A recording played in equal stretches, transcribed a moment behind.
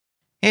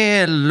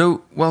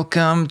Hello,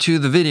 welcome to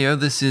the video.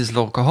 This is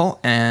Lolcohol,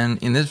 and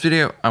in this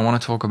video I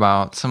want to talk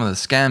about some of the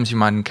scams you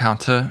might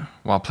encounter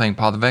while playing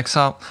Path of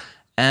Exile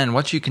and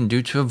what you can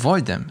do to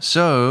avoid them.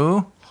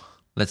 So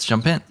let's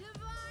jump in.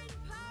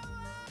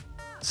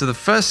 So the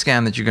first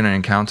scam that you're going to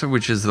encounter,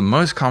 which is the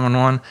most common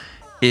one,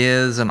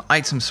 is an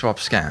item swap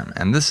scam.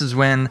 And this is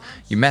when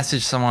you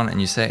message someone and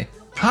you say,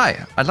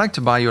 "Hi, I'd like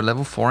to buy your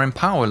level 4 in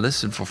power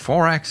listed for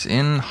 4x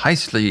in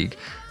Heist League."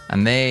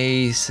 And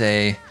they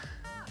say,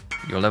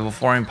 "Your level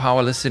 4 in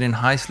power listed in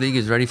Heist League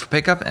is ready for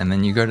pickup." And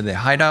then you go to their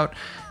hideout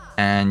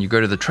and you go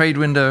to the trade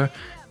window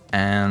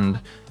and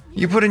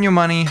you put in your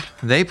money,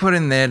 they put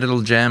in their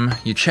little gem,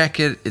 you check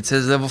it, it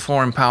says level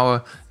 4 in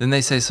power, then they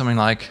say something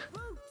like,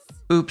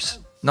 "Oops,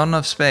 not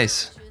enough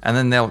space." And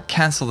then they'll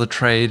cancel the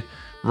trade,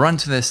 run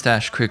to their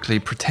stash quickly,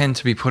 pretend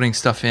to be putting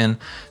stuff in,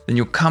 then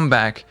you'll come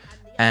back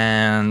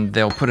and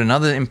they'll put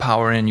another in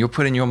power in, you'll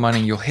put in your money,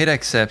 you'll hit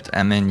accept,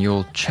 and then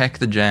you'll check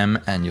the gem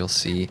and you'll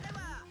see,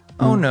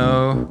 oh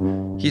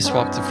no, he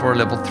swapped it for a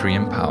level 3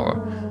 in power.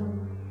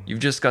 You've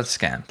just got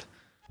scammed.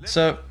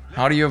 So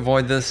how do you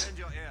avoid this?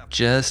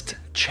 Just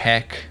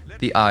check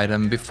the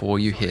item before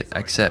you hit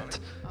accept.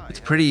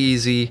 It's pretty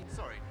easy.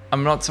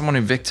 I'm not someone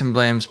who victim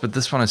blames, but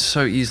this one is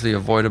so easily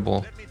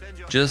avoidable.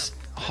 Just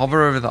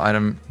hover over the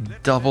item,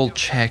 double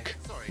check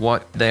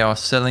what they are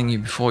selling you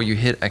before you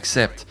hit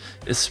accept,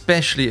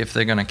 especially if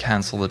they're going to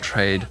cancel the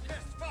trade.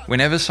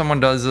 Whenever someone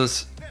does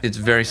this, it's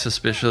very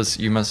suspicious.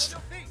 You must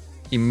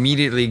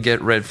immediately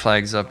get red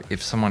flags up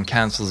if someone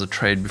cancels a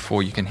trade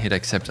before you can hit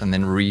accept and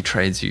then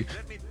retrades you.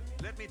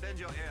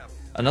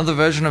 Another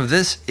version of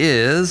this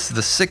is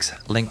the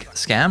 6-link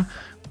scam.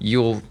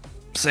 You'll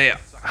say,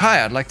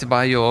 "Hi, I'd like to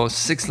buy your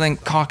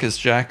 6-link carcass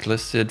jack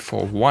listed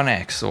for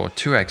 1x or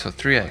 2x or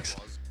 3x.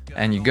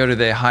 And you go to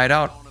their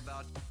hideout.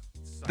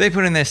 They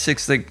put in their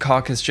 6-link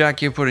carcass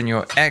jack, you put in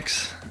your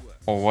X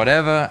or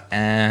whatever,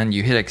 and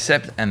you hit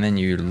accept, and then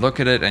you look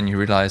at it and you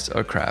realize,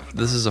 oh crap,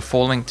 this is a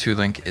 4-link,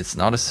 2-link, it's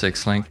not a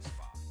 6-link.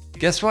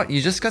 Guess what?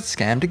 You just got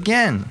scammed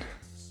again.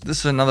 This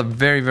is another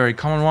very, very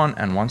common one,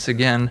 and once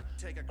again,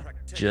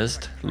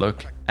 just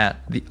look at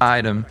the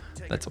item.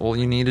 That's all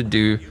you need to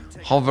do.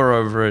 Hover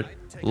over it,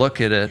 look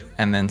at it,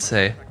 and then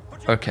say,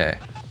 okay,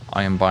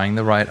 I am buying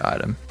the right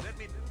item.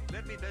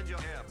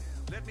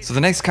 So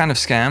the next kind of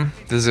scam,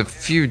 there's a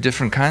few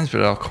different kinds,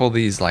 but I'll call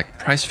these like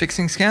price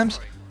fixing scams.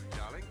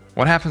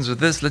 What happens with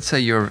this? Let's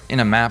say you're in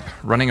a map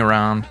running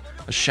around,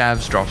 a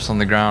shavs drops on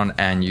the ground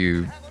and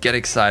you get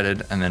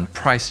excited and then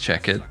price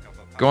check it.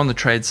 Go on the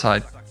trade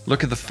site,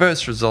 look at the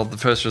first result. The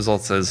first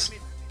result says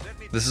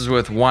this is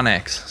worth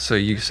 1x. So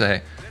you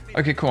say,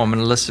 okay, cool, I'm going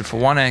to list it for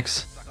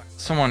 1x.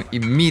 Someone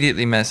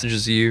immediately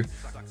messages you.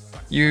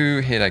 You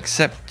hit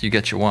accept, you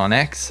get your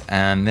 1x,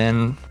 and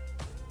then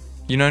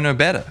you know no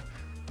better.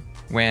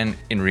 When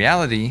in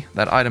reality,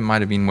 that item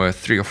might have been worth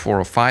 3 or 4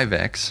 or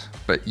 5x,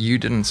 but you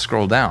didn't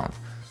scroll down.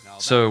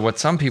 So what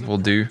some people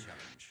do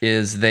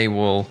is they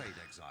will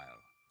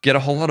get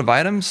a whole lot of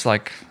items,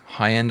 like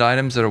high-end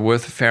items that are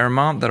worth a fair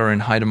amount, that are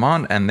in high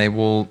demand, and they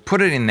will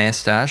put it in their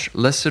stash,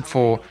 list it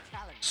for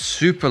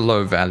super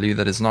low value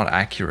that is not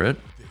accurate,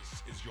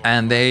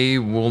 and they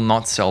will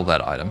not sell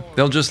that item.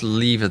 They'll just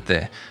leave it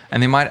there.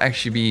 And there might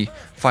actually be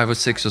 5 or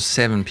 6 or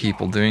 7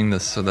 people doing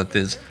this so that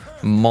there's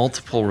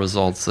multiple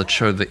results that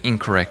show the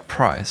incorrect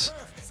price.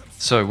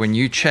 So when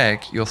you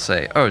check, you'll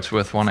say, oh, it's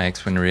worth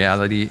 1x, when in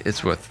reality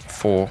it's worth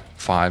 4,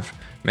 5,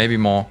 maybe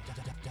more.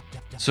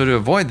 So to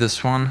avoid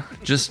this one,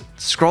 just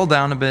scroll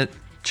down a bit,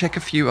 check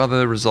a few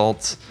other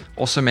results,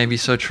 also maybe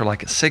search for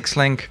like a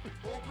 6-link.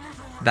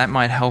 That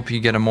might help you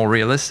get a more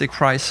realistic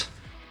price,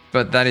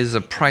 but that is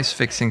a price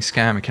fixing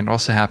scam. It can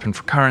also happen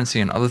for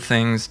currency and other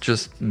things.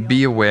 Just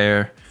be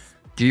aware,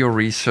 do your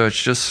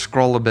research, just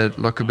scroll a bit,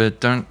 look a bit,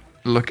 don't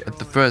look at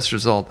the first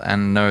result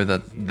and know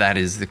that that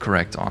is the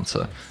correct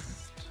answer.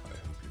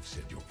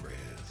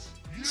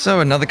 So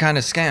another kind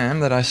of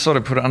scam that I sort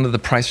of put under the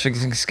price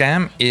fixing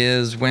scam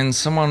is when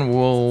someone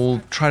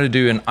will try to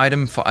do an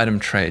item for item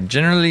trade.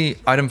 Generally,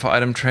 item for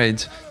item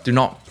trades do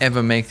not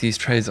ever make these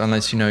trades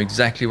unless you know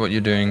exactly what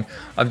you're doing.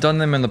 I've done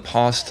them in the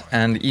past,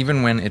 and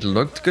even when it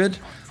looked good,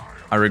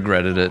 I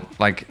regretted it.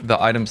 Like,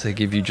 the items they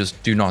give you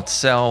just do not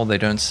sell. They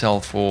don't sell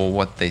for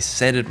what they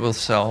said it will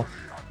sell.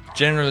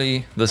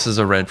 Generally, this is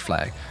a red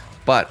flag.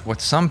 But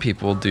what some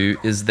people do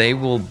is they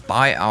will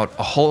buy out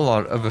a whole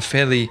lot of a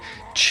fairly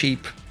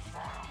cheap,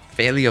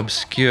 fairly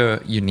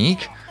obscure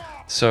unique.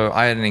 So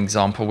I had an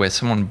example where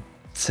someone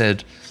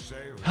said,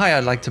 "Hi,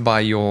 I'd like to buy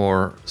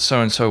your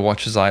so-and-so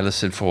watches I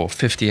listed for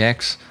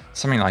 50x,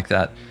 something like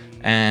that."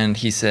 And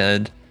he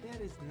said,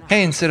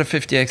 "Hey, instead of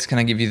 50x, can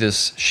I give you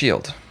this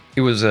shield?"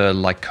 It was a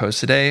like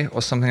Cosaday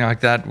or something like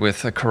that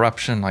with a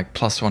corruption, like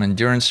 +1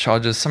 endurance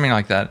charges, something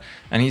like that.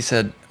 And he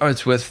said, "Oh,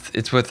 it's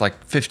worth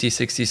like 50,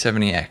 60,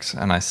 70x."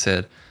 And I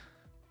said,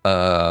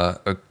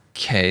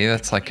 okay,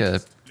 that's like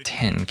a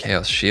 10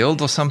 chaos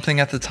shield or something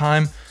at the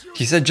time.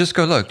 He said, just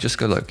go look,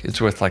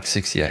 it's worth like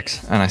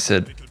 60x. And I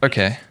said,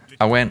 okay.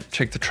 I went,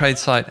 checked the trade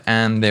site,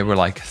 and there were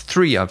like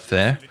 3 up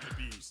there,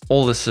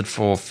 all listed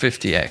for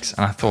 50x.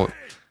 And I thought,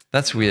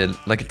 That's weird.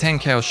 Like a 10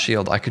 chaos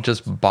shield, I could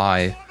just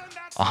buy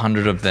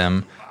 100 of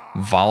them,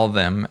 vial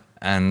them,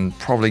 and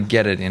probably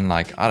get it in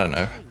like, I don't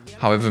know,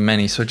 however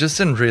many. So it just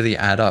didn't really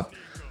add up.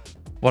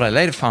 What I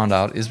later found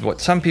out is what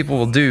some people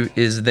will do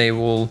is they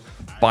will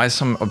buy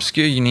some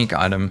obscure unique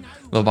item.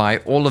 They'll buy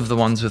all of the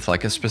ones with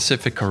like a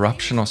specific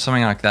corruption or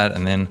something like that,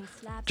 and then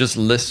just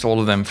list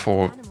all of them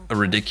for a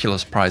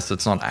ridiculous price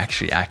that's not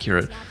actually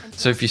accurate.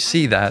 So if you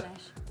see that,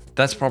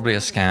 that's probably a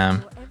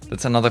scam.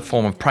 That's another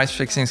form of price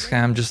fixing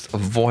scam. Just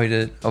avoid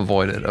it,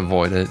 avoid it,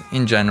 avoid it.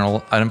 In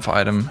general, item for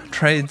item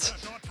trades,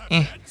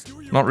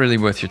 not really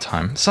worth your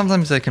time.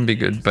 Sometimes they can be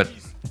good, but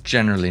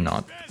generally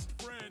not.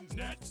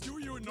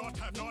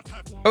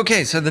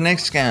 Okay, so the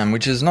next scam,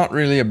 which is not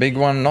really a big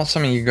one, not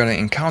something you're going to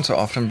encounter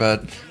often,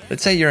 but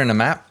let's say you're in a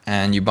map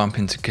and you bump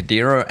into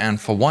Kadiro, and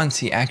for once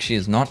he actually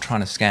is not trying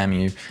to scam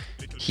you.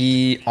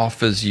 He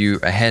offers you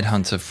a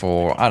headhunter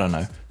for, I don't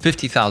know,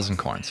 50,000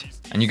 coins.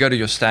 And you go to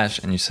your stash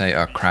and you say,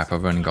 oh crap,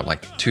 I've only got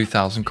like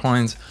 2,000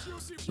 coins.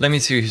 Let me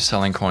see who's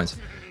selling coins.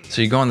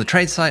 So you go on the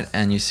trade site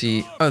and you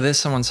see, oh, there's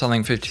someone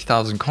selling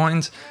 50,000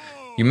 coins.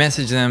 You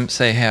message them,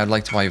 say, hey, I'd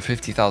like to buy you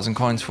 50,000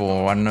 coins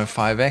for, I don't know,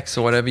 5x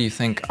or whatever. You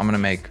think I'm going to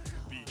make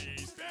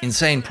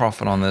insane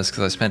profit on this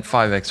because I spent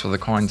 5x for the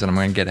coins and I'm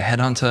going to get a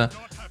headhunter.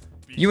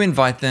 You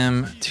invite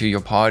them to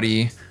your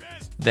party,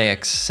 they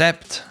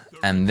accept,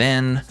 and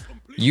then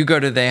you go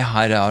to their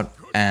hideout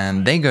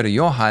and they go to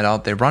your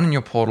hideout, they run in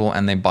your portal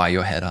and they buy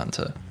your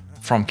headhunter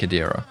from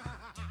Kadiro,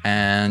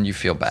 and you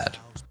feel bad.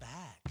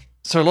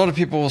 So a lot of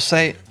people will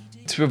say,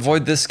 to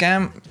avoid this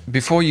scam,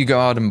 before you go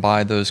out and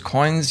buy those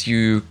coins,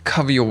 you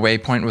cover your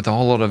waypoint with a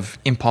whole lot of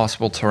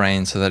impossible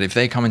terrain so that if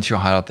they come into your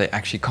hideout, they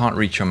actually can't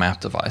reach your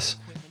map device.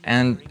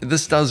 And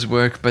this does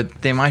work,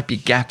 but there might be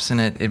gaps in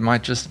it. It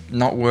might just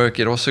not work.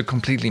 It also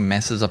completely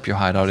messes up your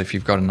hideout if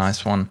you've got a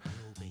nice one.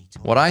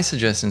 What I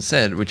suggest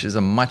instead, which is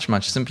a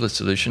much simpler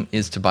solution,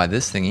 is to buy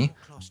this thingy,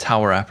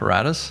 Tower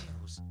Apparatus.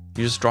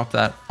 You just drop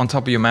that on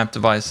top of your map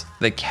device.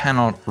 They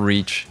cannot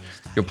reach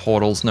your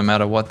portals no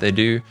matter what they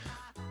do.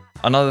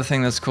 Another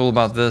thing that's cool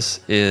about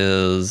this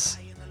is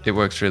it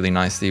works really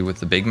nicely with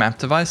the big map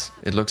device.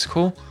 It looks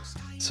cool.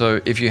 So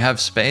if you have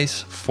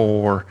space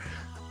for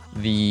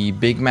the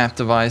big map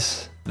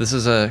device, this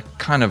is a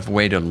kind of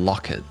way to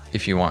lock it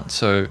if you want.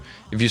 So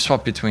if you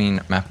swap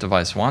between map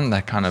device 1,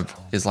 that kind of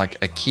is like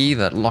a key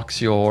that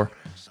locks your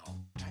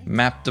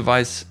map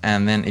device,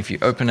 and then if you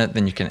open it,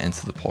 then you can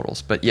enter the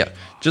portals. But yeah,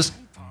 just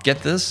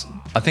get this.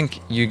 I think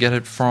you get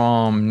it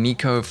from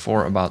Nico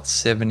for about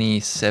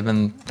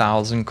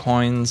 77,000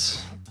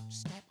 coins.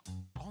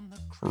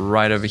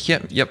 Right over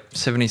here. Yep,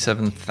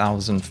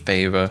 77,000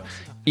 favor.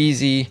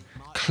 Easy,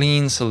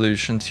 clean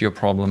solution to your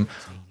problem.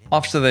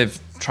 After they've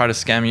tried to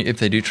scam you, if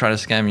they do try to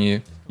scam you,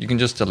 you can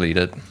just delete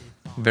it.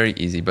 Very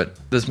easy, but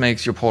this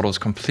makes your portals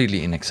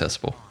completely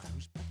inaccessible.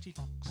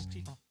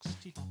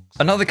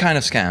 Another kind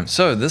of scam.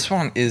 So this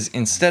one is,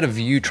 instead of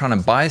you trying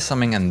to buy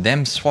something and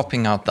them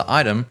swapping out the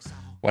item,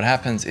 what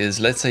happens is,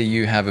 let's say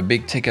you have a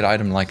big ticket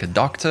item like a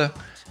doctor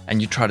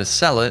and you try to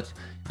sell it,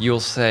 you'll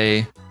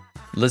say,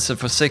 list it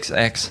for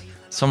 6x.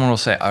 Someone will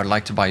say, I would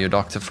like to buy your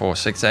doctor for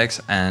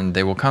 6x, and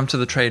they will come to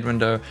the trade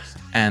window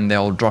and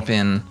they'll drop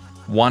in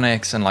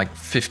 1x and like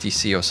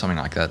 50c or something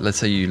like that. Let's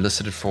say you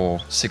listed it for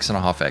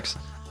 6.5x,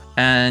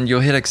 and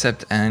you'll hit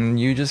accept and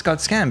you just got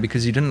scammed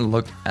because you didn't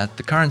look at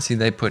the currency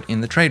they put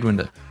in the trade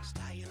window.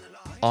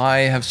 I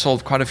have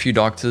sold quite a few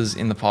doctors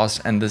in the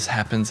past and this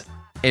happens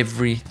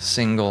every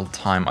single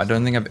time. I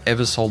don't think I've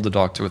ever sold a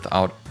doctor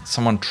without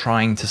someone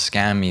trying to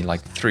scam me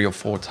like 3 or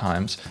 4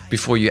 times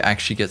before you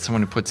actually get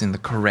someone who puts in the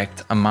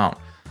correct amount.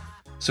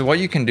 So what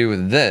you can do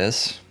with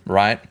this,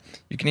 right?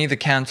 You can either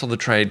cancel the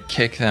trade,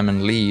 kick them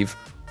and leave,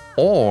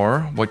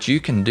 or what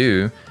you can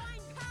do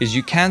is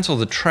you cancel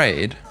the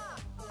trade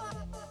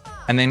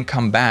and then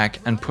come back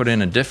and put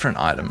in a different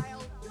item,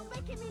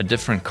 a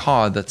different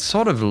card that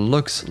sort of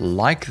looks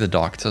like the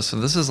doctor. So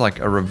this is like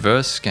a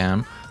reverse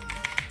scam.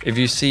 If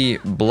you see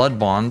Blood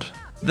Bond,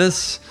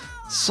 this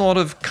sort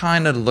of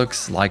kind of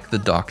looks like the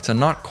doctor,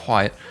 not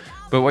quite,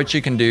 but what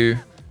you can do,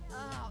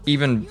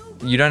 even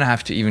you don't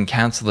have to even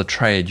cancel the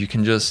trade. You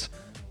can just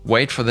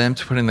wait for them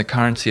to put in the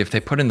currency. If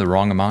they put in the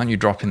wrong amount, you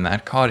drop in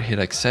that card, hit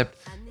accept.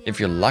 If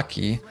you're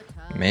lucky,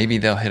 maybe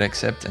they'll hit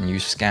accept and you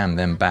scam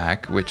them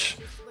back, which,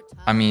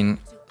 I mean,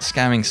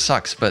 scamming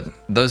sucks, but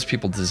those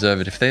people deserve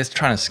it. If they're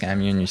trying to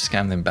scam you and you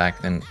scam them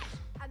back, then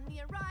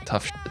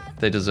tough shit.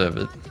 They deserve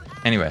it.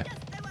 Anyway,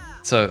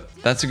 so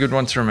that's a good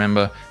one to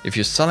remember. If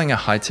you're selling a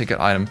high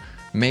ticket item,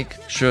 make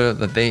sure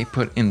that they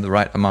put in the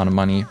right amount of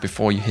money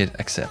before you hit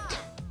accept.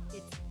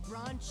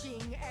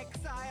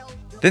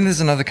 Then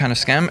there's another kind of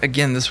scam.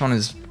 Again, this one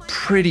is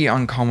pretty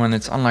uncommon.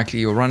 It's unlikely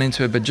you'll run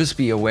into it, but just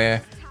be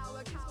aware.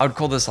 I would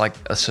call this like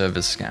a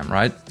service scam,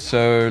 right?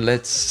 So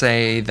let's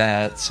say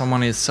that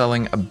someone is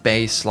selling a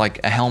base, like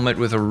a helmet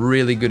with a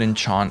really good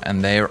enchant,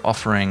 and they're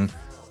offering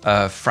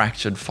a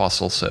fractured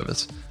fossil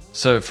service.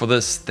 So for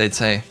this, they'd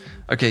say,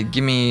 okay,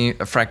 give me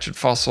a fractured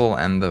fossil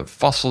and the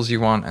fossils you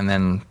want, and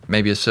then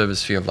maybe a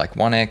service fee of like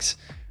 1x.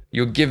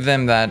 You'll give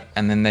them that,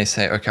 and then they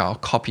say, okay, I'll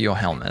copy your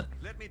helmet.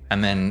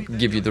 and then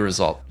give you the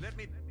result.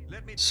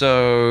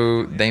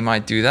 So they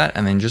might do that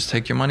and then just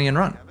take your money and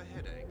run.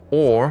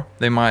 Or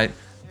they might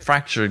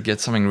fracture it, get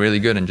something really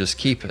good and just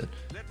keep it.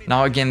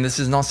 Now again, this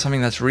is not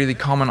something that's really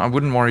common. I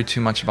wouldn't worry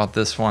too much about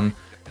this one.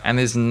 And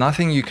there's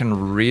nothing you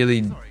can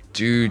really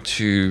do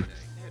to,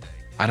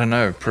 I don't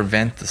know,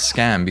 prevent the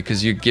scam,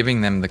 because you're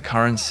giving them the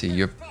currency.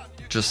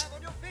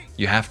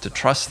 You have to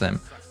trust them.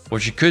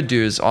 What you could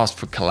do is ask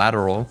for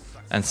collateral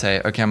and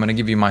say, okay, I'm going to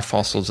give you my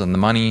fossils and the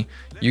money.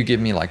 You give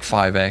me like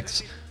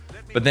 5x.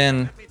 But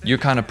then you're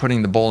kind of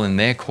putting the ball in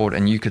their court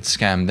and you could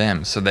scam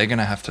them. So they're going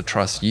to have to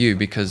trust you,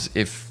 because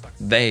if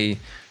they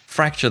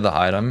fracture the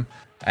item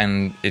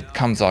and it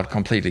comes out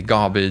completely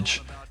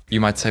garbage, you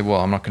might say,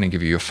 well, I'm not going to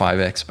give you your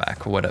 5x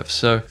back or whatever.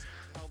 So,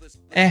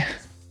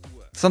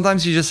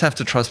 sometimes you just have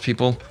to trust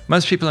people.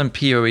 Most people in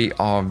PoE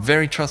are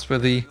very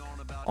trustworthy,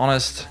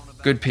 honest,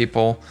 good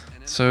people.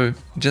 So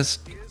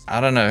just, I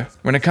don't know,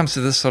 when it comes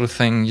to this sort of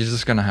thing, you're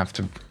just going to have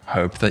to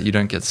hope that you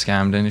don't get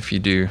scammed. And if you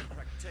do,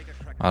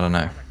 I don't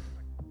know,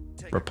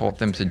 report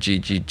them to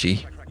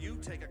GGG.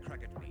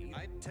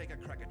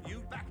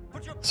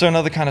 So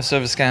another kind of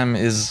server scam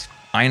is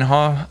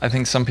Einhar. I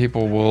think some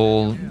people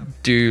will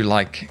do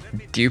like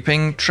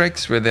duping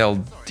tricks where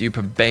they'll dupe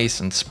a base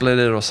and split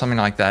it or something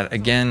like that.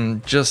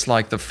 Again, just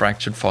like the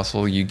fractured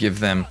fossil, you give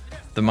them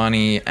the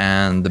money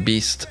and the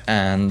beast,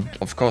 and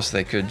of course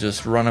they could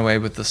just run away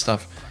with the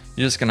stuff.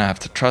 You're just gonna have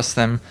to trust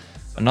them.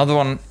 Another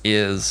one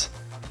is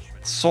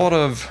sort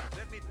of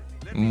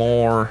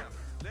more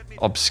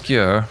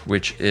obscure,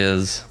 which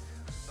is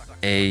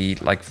a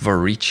like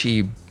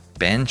Varici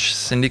bench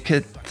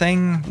syndicate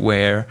thing,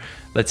 where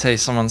let's say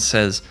someone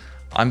says,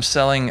 I'm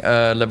selling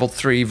a level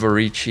 3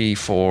 Varici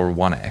for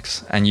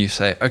 1x, and you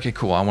say, okay,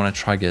 cool, I want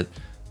to try get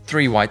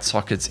 3 white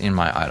sockets in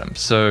my item.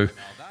 So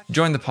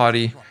join the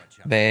party,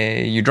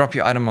 you drop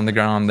your item on the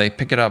ground, they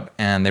pick it up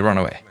and they run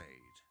away.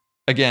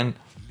 Again,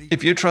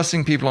 if you're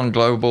trusting people on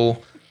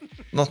global,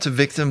 not to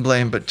victim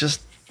blame, but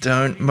just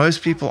don't.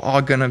 Most people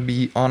are gonna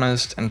be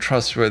honest and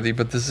trustworthy,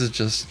 but this is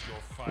just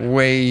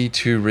way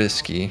too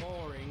risky.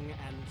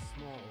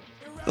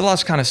 The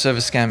last kind of server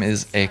scam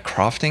is a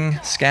crafting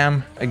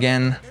scam.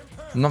 Again,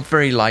 not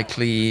very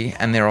likely,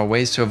 and there are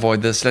ways to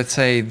avoid this. Let's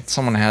say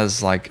someone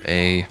has like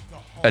a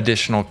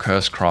additional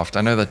curse craft.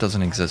 I know that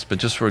doesn't exist, but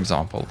just for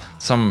example,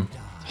 some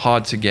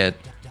hard to get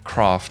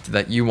craft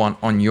that you want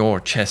on your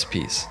chess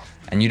piece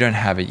and you don't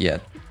have it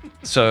yet.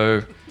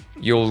 So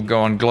you'll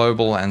go on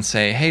global and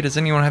say, hey, does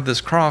anyone have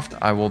this craft?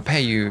 I will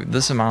pay you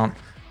this amount.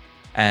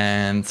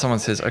 And someone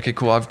says, okay,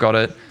 cool, I've got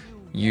it.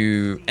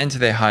 You enter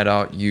their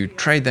hideout, you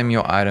trade them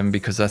your item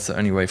because that's the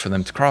only way for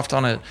them to craft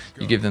on it.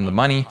 You give them the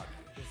money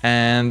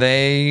and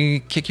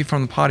they kick you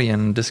from the party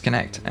and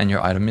disconnect, and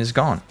your item is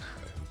gone.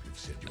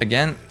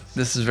 Again,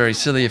 this is very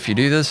silly if you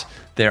do this.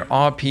 There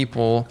are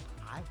people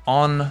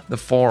on the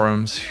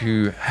forums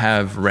who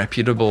have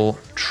reputable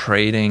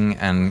trading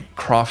and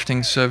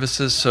crafting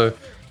services. So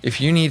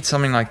if you need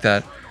something like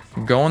that,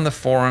 go on the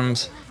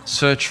forums,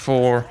 search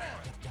for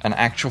an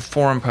actual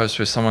forum post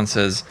where someone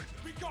says,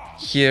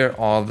 here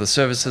are the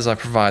services I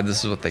provide,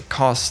 this is what they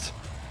cost,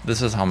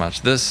 this is how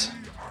much this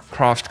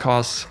craft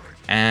costs.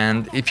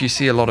 And if you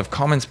see a lot of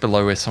comments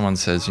below where someone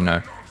says, you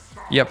know,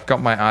 yep,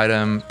 got my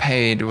item,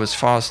 paid, it was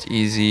fast,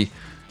 easy,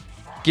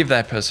 give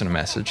that person a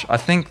message. I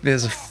think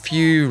there's a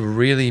few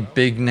really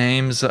big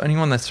names. The only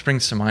one that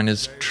springs to mind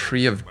is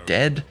Tree of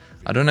Dead.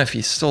 I don't know if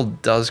he still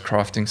does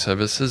crafting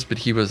services, but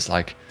he was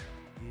like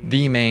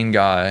the main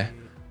guy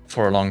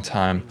for a long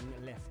time.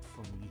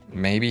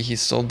 Maybe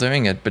he's still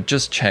doing it, but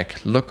just check.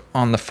 Look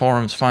on the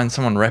forums, find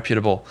someone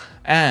reputable.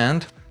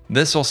 And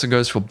this also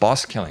goes for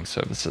boss killing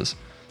services.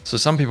 So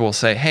some people will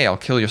say, hey, I'll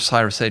kill your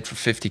Cyrus 8 for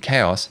 50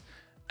 chaos.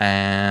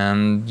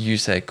 And you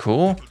say,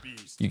 cool.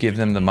 You give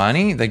them the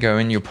money, they go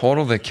in your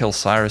portal, they kill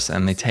Cyrus,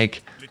 and they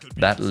take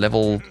that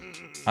level,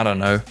 I don't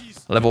know,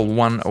 level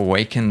 1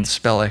 awakened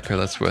spell echo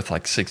that's worth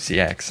like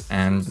 60x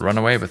and run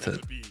away with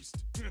it.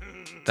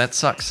 That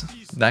sucks.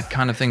 That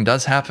kind of thing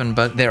does happen,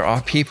 but there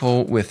are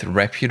people with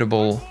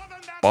reputable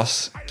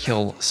boss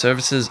kill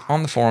services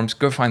on the forums.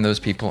 Go find those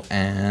people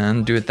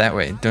and do it that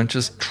way. Don't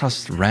just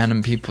trust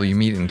random people you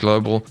meet in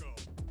global.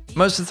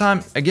 Most of the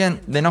time,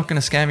 again, they're not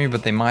going to scam you,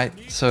 but they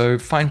might. So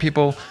find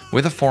people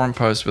with a forum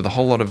post with a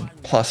whole lot of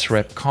plus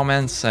rep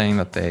comments saying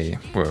that they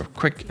were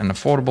quick and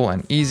affordable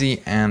and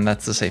easy, and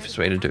that's the safest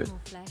way to do it.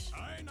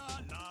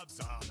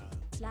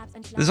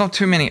 There's not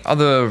too many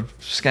other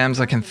scams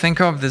I can think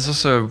of. There's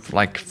also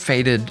like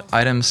fated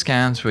item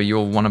scams where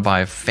you'll want to buy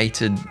a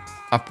fated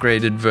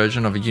upgraded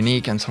version of a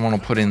unique and someone will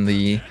put in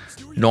the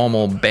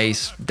normal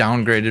base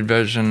downgraded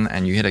version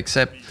and you hit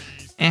accept.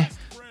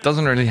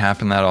 Doesn't really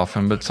happen that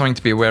often, but something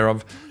to be aware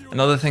of.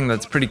 Another thing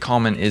that's pretty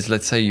common is,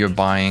 let's say you're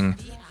buying,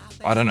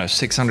 I don't know,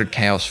 600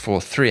 chaos for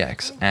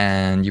 3x,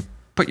 and you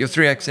put your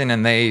 3x in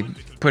and they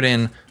put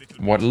in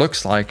what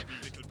looks like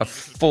a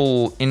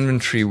full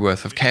inventory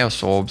worth of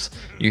chaos orbs.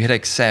 You hit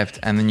accept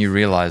and then you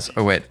realize,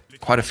 oh wait,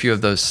 quite a few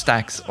of those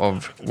stacks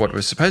of what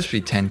was supposed to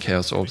be 10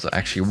 chaos orbs are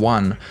actually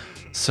 1.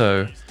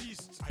 So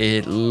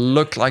it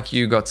looked like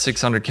you got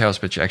 600 chaos,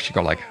 but you actually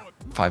got like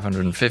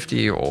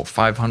 550 or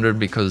 500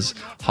 because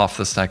half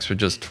the stacks were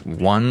just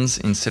ones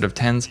instead of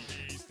tens.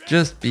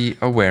 Just be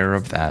aware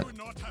of that.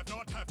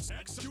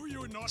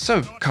 So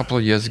a couple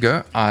of years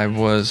ago, I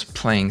was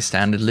playing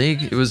Standard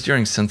League. It was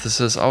during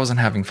Synthesis. I wasn't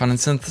having fun in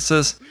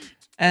Synthesis.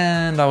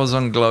 And I was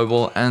on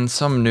Global, and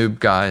some noob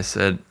guy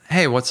said,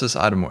 hey, what's this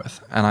item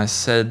worth? And I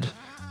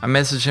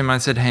messaged him, I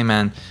said, hey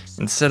man,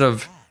 instead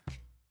of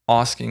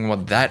asking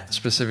what that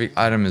specific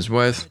item is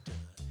worth,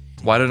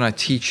 why don't I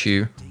teach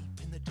you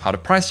how to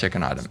price check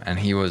an item? And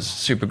he was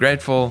super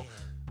grateful.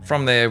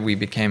 From there, we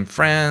became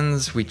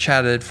friends. We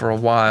chatted for a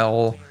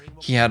while.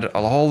 He had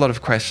a whole lot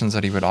of questions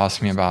that he would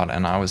ask me about,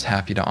 and I was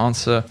happy to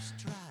answer.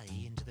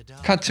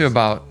 Cut to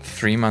about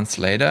 3 months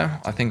later,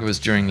 I think it was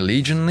during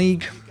Legion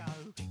League.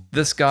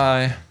 This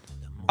guy,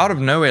 out of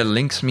nowhere,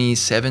 links me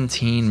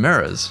 17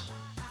 mirrors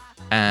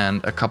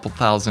and a couple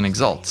thousand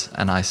exalts.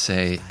 And I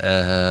say,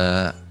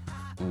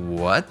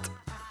 what?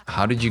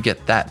 How did you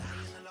get that?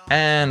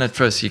 And at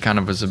first he kind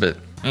of was a bit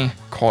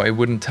coy,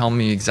 wouldn't tell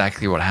me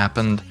exactly what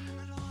happened.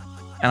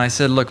 And I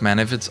said, look man,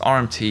 if it's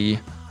RMT,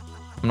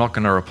 I'm not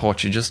going to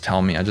report you, just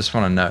tell me, I just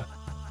want to know.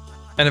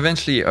 And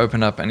eventually he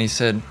opened up and he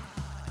said,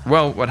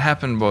 well, what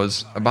happened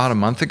was about a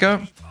month ago,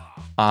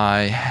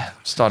 I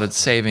started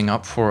saving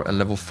up for a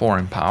level 4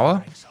 in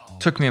power.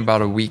 Took me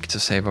about a week to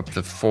save up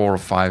the 4 or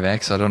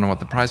 5x. I don't know what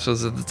the price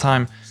was at the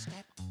time.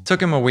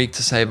 Took him a week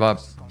to save up.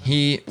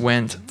 He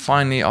went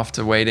finally,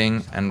 after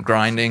waiting and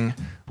grinding,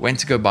 went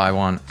to go buy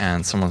one,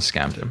 and someone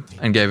scammed him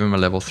and gave him a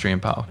level 3 in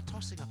power.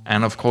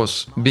 And of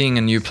course, being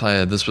a new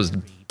player, this was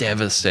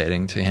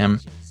devastating to him.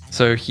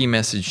 So he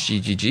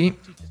messaged GGG,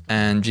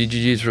 and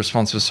GGG's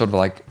response was sort of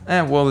like,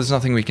 well, there's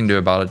nothing we can do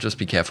about it, just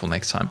be careful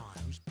next time.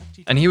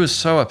 And he was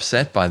so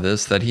upset by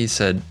this that he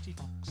said,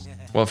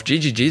 well, if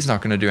GGG's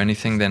not going to do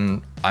anything,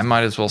 then I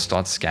might as well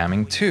start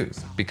scamming too,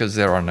 because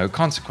there are no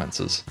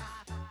consequences.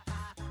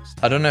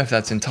 I don't know if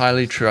that's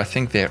entirely true. I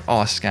think there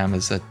are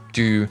scammers that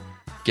do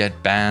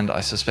get banned. I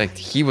suspect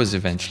he was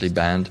eventually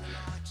banned.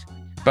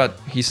 But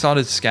he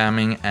started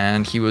scamming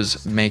and he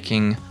was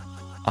making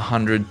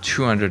 100,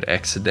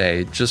 200x a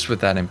day just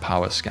with that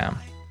Empower scam.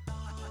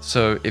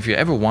 So if you're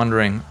ever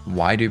wondering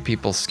why do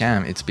people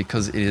scam, it's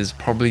because it is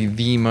probably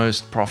the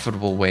most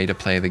profitable way to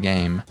play the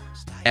game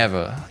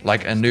ever.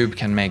 Like a noob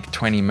can make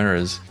 20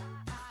 mirrors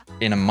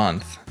in a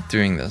month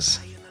doing this.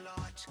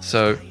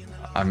 So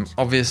I'm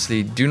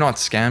obviously do not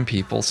scam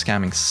people.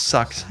 Scamming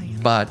sucks,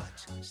 but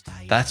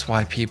that's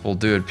why people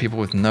do it. People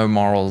with no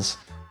morals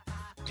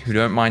who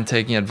don't mind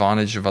taking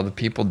advantage of other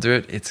people do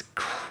it. It's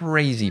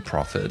crazy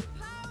profit.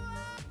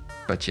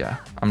 But yeah,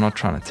 I'm not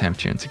trying to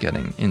tempt you into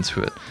getting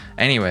into it.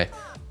 Anyway,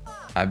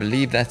 I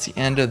believe that's the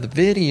end of the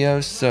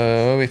video.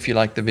 So if you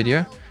like the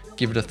video,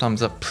 give it a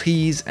thumbs up,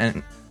 please.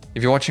 And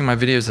if you're watching my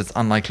videos, it's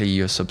unlikely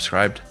you're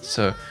subscribed.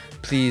 So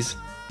please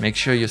make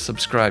sure you're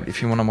subscribed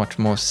if you want to watch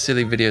more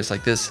silly videos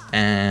like this,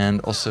 and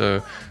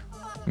also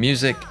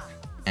music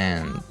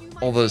and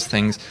all those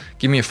things.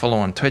 Give me a follow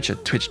on Twitch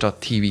at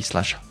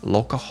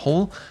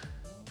twitch.tv/Lolcohol.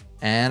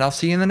 And I'll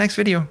see you in the next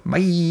video. Bye.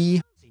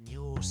 In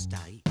your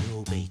state,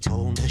 you'll be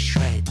torn to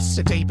shreds.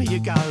 The deeper you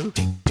go,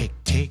 tick, tick,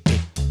 tick,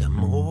 tick, the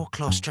more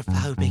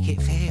claustrophobic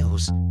it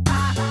feels.